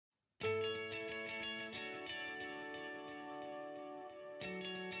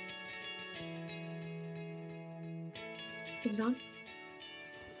Is it on?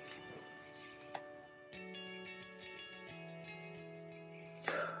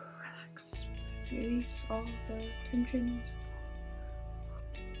 Relax. Release all the tension.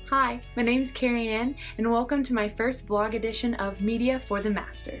 Hi, my name's Carrie Ann, and welcome to my first vlog edition of Media for the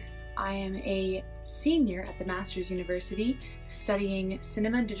Master. I am a senior at the Masters University studying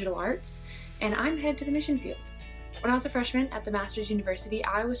cinema and digital arts, and I'm headed to the mission field. When I was a freshman at the Masters University,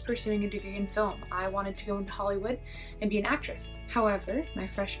 I was pursuing a degree in film. I wanted to go into Hollywood and be an actress. However, my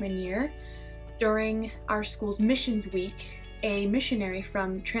freshman year, during our school's missions week, a missionary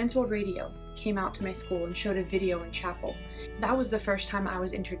from Transworld Radio came out to my school and showed a video in chapel. That was the first time I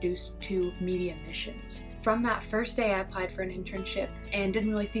was introduced to media missions. From that first day, I applied for an internship and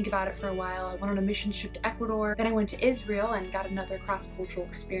didn't really think about it for a while. I went on a mission trip to Ecuador, then I went to Israel and got another cross-cultural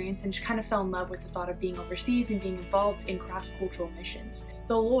experience and just kind of fell in love with the thought of being overseas and being involved in cross-cultural missions.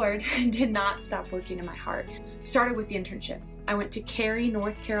 The Lord did not stop working in my heart. Started with the internship. I went to Cary,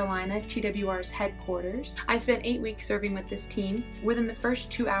 North Carolina, TWR's headquarters. I spent 8 weeks serving with this team. Within the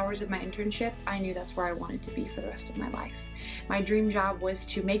first 2 hours of my internship, I knew that's where I wanted to be for the rest of my life. My dream job was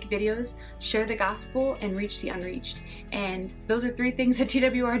to make videos, share the gospel, and reach the unreached. And those are 3 things that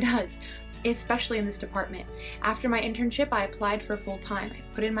TWR does, especially in this department. After my internship, I applied for full-time.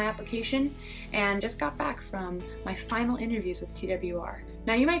 I put in my application and just got back from my final interviews with TWR.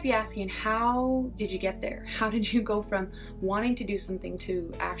 Now you might be asking, how did you get there? How did you go from wanting to do something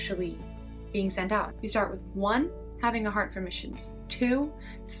to actually being sent out? You start with 1, having a heart for missions. 2,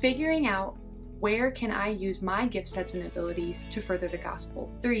 figuring out where can I use my gift sets and abilities to further the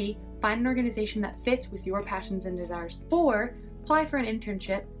gospel. 3, find an organization that fits with your passions and desires. 4, apply for an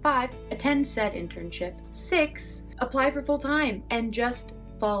internship. 5, attend said internship. 6, apply for full-time and just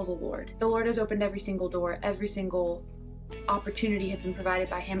follow the Lord. The Lord has opened every single door, every single opportunity has been provided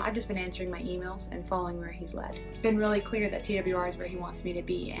by Him. I've just been answering my emails and following where He's led. It's been really clear that TWR is where He wants me to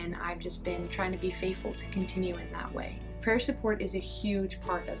be, and I've just been trying to be faithful to continue in that way. Prayer support is a huge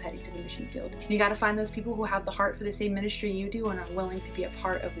part of heading to the mission field. You gotta find those people who have the heart for the same ministry you do and are willing to be a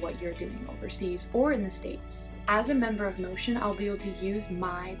part of what you're doing overseas or in the States. As a member of Motion, I'll be able to use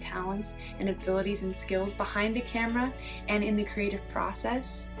my talents and abilities and skills behind the camera and in the creative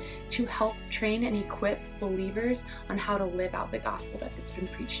process to help train and equip believers on how to live out the gospel that's been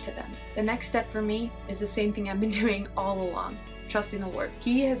preached to them. The next step for me is the same thing I've been doing all along. Trusting the Lord.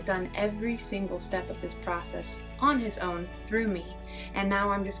 He has done every single step of this process on His own through me, and now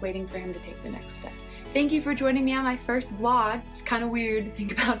I'm just waiting for Him to take the next step. Thank you for joining me on my first vlog. It's kind of weird to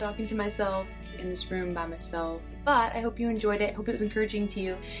think about talking to myself in this room by myself, but I hope you enjoyed it. Hope it was encouraging to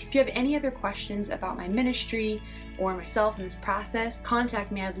you. If you have any other questions about my ministry or myself in this process,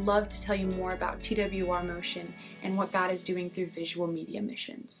 contact me. I'd love to tell you more about TWR Motion and what God is doing through visual media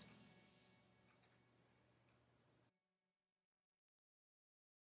missions.